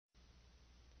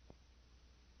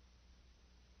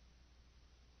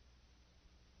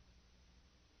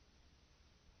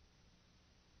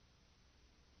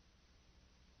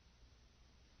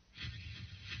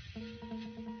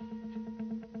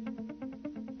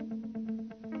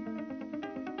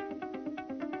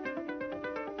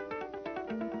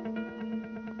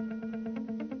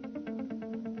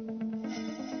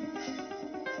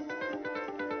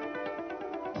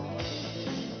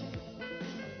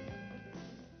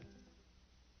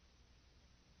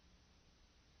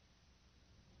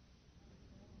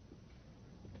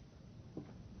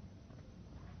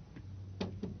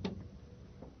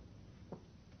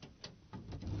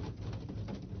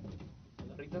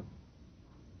Rita,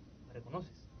 ¿me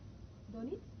reconoces?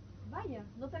 ¿Donitz? Vaya,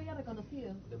 no te había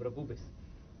reconocido. No te preocupes.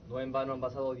 No en vano han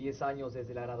pasado 10 años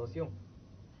desde la graduación.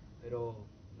 Pero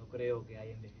no creo que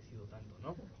haya envejecido tanto,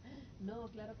 ¿no? No,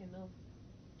 claro que no.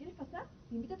 ¿Quieres pasar?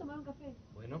 Te invito a tomar un café.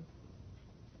 Bueno.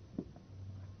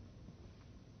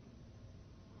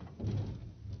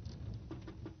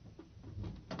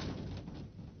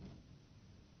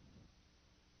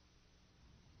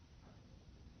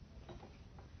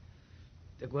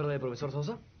 ¿Te acuerdas del profesor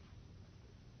Sosa?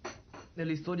 De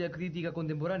la historia crítica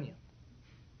contemporánea.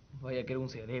 Vaya que era un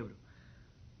cerebro.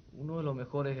 Uno de los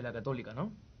mejores de la Católica,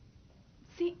 ¿no?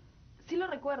 Sí, sí lo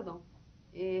recuerdo.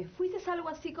 Fuiste algo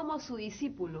así como su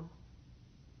discípulo.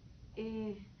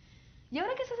 ¿Y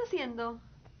ahora qué estás haciendo?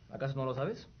 ¿Acaso no lo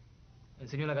sabes?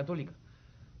 Enseño en la Católica.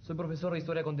 Soy profesor de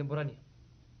historia contemporánea.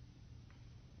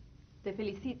 Te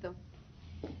felicito.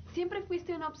 Siempre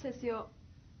fuiste una obsesión,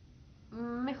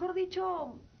 mejor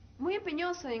dicho, muy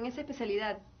empeñoso en esa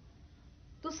especialidad.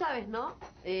 Tú sabes, ¿no?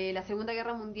 La Segunda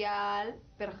Guerra Mundial,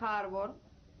 Pearl Harbor,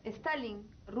 Stalin,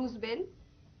 Roosevelt,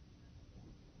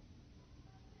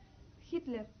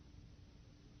 Hitler.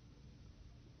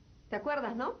 ¿Te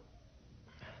acuerdas, no?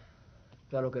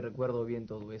 Claro que recuerdo bien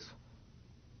todo eso.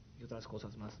 Y otras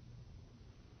cosas más.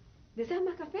 ¿Deseas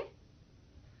más café?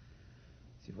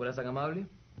 Si fueras tan amable.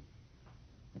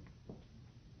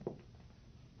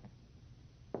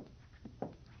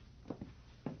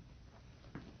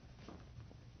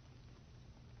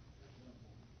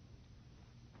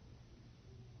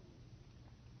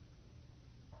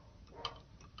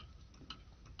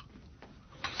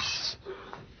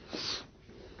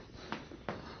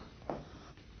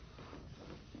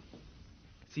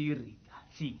 Sí, Rita,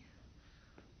 sí.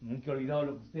 Nunca he olvidado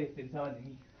lo que ustedes pensaban de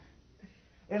mí.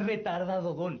 El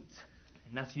retardado Donitz,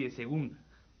 nazi de segunda,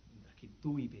 mientras que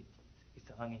tú y Betty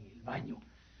estaban en el baño.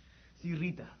 Sí,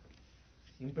 Rita,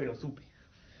 siempre lo supe.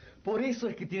 Por eso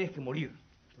es que tienes que morir,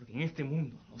 porque en este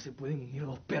mundo no se pueden unir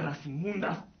dos perras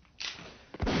inmundas.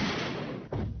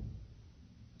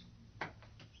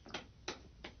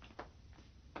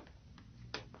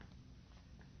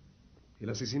 El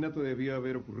asesinato debió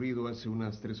haber ocurrido hace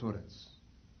unas 3 horas.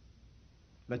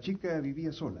 La chica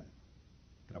vivía sola.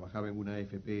 Trabajaba en una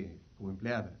AFP como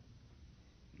empleada.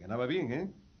 Y ganaba bien,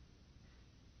 ¿eh?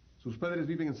 Sus padres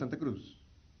viven en Santa Cruz.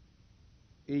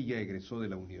 Ella egresó de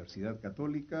la Universidad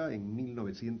Católica en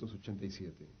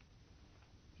 1987.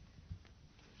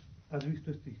 ¿Has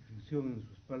visto esta inscripción en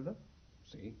su espalda?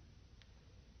 Sí.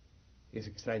 Es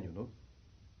extraño, ¿no?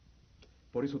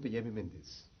 Por eso te llamé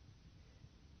Méndez.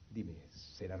 Dime,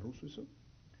 ¿será ruso eso?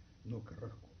 No,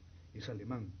 Carrasco, es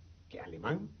alemán. ¿Qué,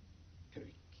 alemán? ¿Pero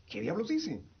qué diablos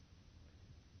dice?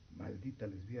 Maldita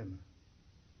lesbiana.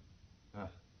 Ah.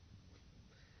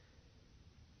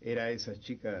 Era esas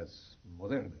chicas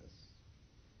modernas.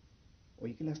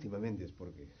 Oye, qué lástima, Méndez,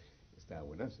 porque está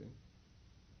buenas, ¿eh?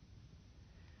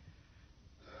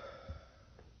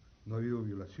 No ha habido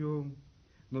violación,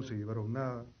 no se llevaron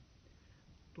nada.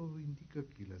 Todo indica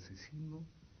que el asesino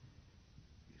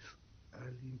es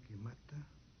alguien que mata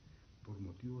por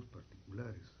motivos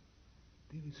particulares.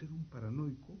 Debe ser un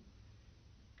paranoico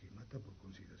que mata por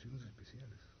consideraciones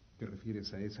especiales. ¿Te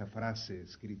refieres a esa frase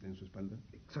escrita en su espalda?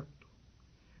 Exacto.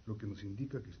 Lo que nos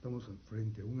indica que estamos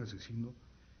frente a un asesino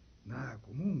nada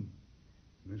común.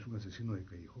 No es un asesino de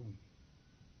callejón.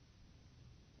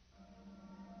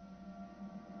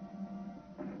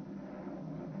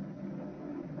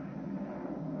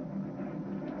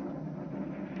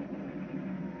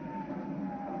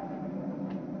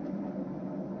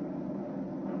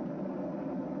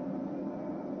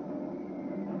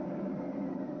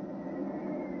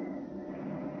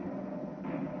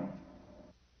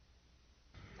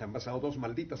 Han pasado 2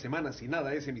 malditas semanas y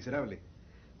nada ese miserable.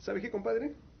 ¿Sabe qué,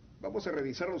 compadre? Vamos a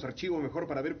revisar los archivos mejor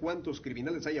para ver cuántos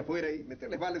criminales hay afuera y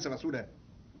meterles bala a esa basura.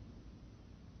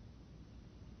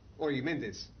 Oye,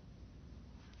 Méndez.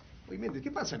 Oye, Méndez,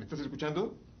 ¿qué pasa? ¿Me estás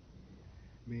escuchando?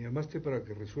 Me llamaste para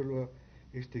que resuelva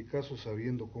este caso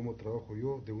sabiendo cómo trabajo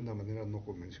yo de una manera no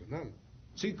convencional.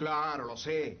 Sí, claro, lo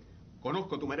sé.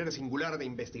 Conozco tu manera singular de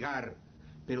investigar.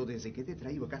 Pero desde que te he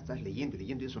traído acá estás leyendo y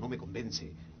leyendo y eso no me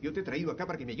convence. Yo te he traído acá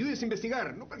para que me ayudes a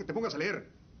investigar, no para que te pongas a leer.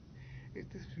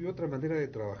 Esta es mi otra manera de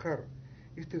trabajar.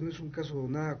 Este no es un caso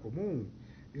nada común.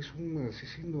 Es un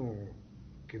asesino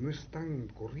que no es tan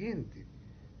corriente.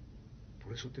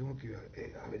 Por eso tengo que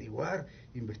averiguar,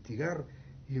 investigar,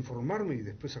 informarme y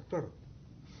después actuar.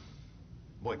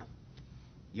 Bueno,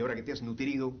 y ahora que te has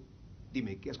nutrido,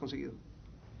 dime, ¿qué has conseguido?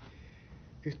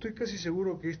 Estoy casi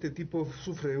seguro que este tipo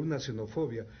sufre de una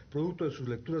xenofobia, producto de sus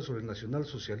lecturas sobre el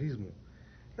nacionalsocialismo.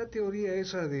 La teoría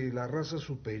esa de la raza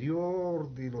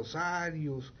superior, de los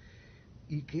arios,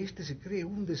 y que éste se cree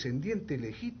un descendiente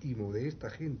legítimo de esta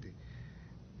gente.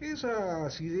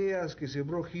 Esas ideas que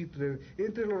sembró Hitler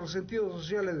entre los resentidos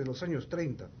sociales de los años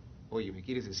 30. Oye, ¿me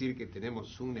quieres decir que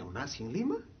tenemos un neonazi en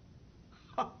Lima?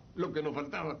 ¡Ja! Lo que nos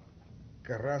faltaba.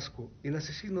 Carrasco, el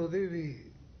asesino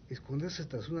debe esconderse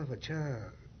tras una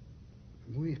fachada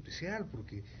muy especial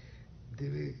porque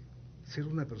debe ser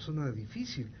una persona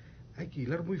difícil. Hay que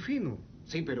hilar muy fino.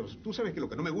 Sí, pero tú sabes que lo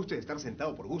que no me gusta es estar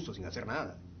sentado por gusto sin hacer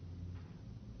nada.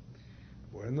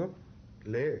 Bueno,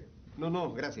 lee.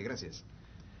 No, gracias, gracias.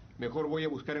 Mejor voy a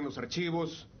buscar en los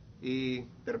archivos y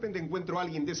de repente encuentro a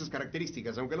alguien de esas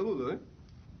características, aunque lo dudo, ¿eh?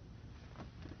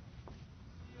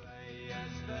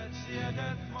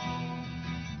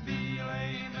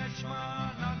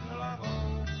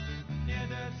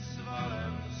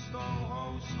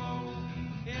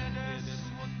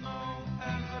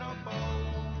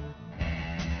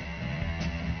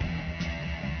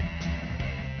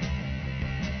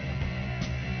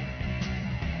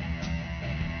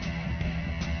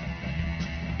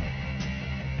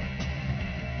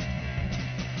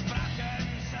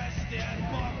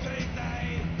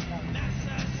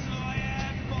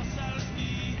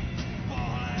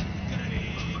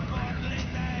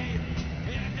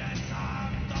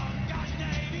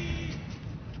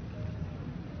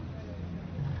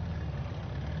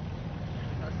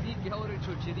 Así que ahora el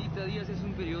Chocherita Díaz es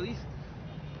un periodista.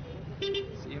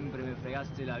 Siempre me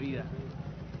fregaste la vida.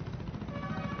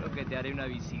 Creo que te haré una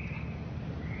visita.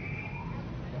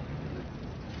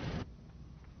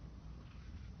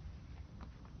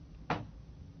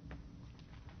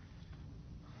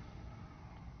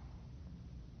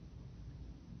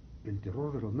 El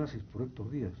terror de los nazis por Héctor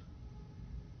Díaz.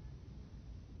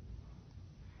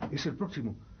 Es el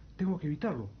próximo. Tengo que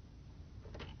evitarlo.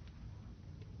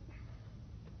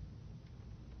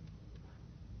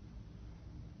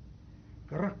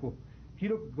 Carrasco,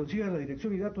 quiero que consigas la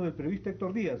dirección y datos del periodista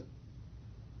Héctor Díaz.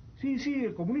 Sí,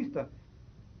 el comunista.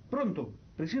 Pronto.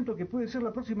 Presiento que puede ser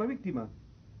la próxima víctima.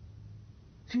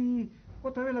 Sí,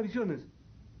 otra vez las visiones.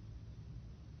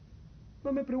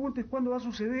 No me preguntes cuándo va a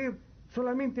suceder.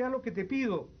 Solamente haz lo que te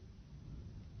pido.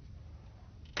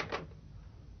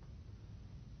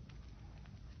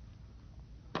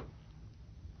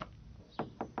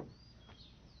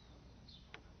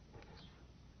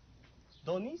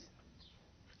 ¿Donis?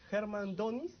 ¿Herman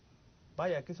Donis?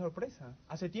 Vaya, qué sorpresa.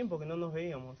 Hace tiempo que no nos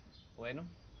veíamos. Bueno,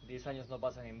 10 años no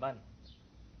pasan en vano.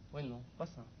 Bueno,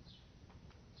 pasa.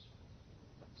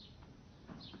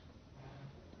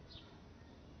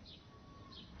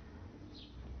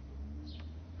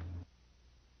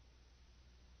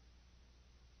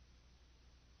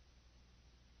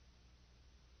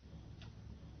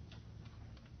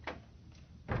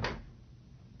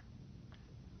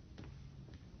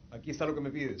 Aquí está lo que me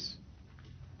pides.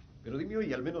 Pero dime,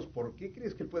 oye, al menos, ¿por qué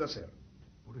crees que él pueda hacer?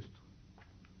 Por esto.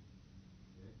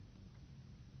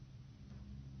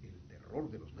 El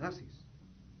terror de los nazis.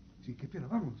 Sí, ¿qué espera?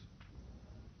 Vamos.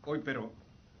 Hoy, pero...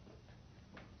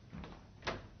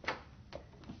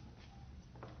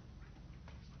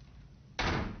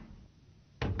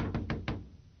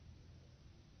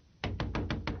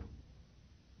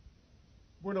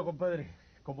 Bueno, compadre,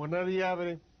 como nadie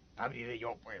abre, abriré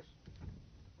yo, pues.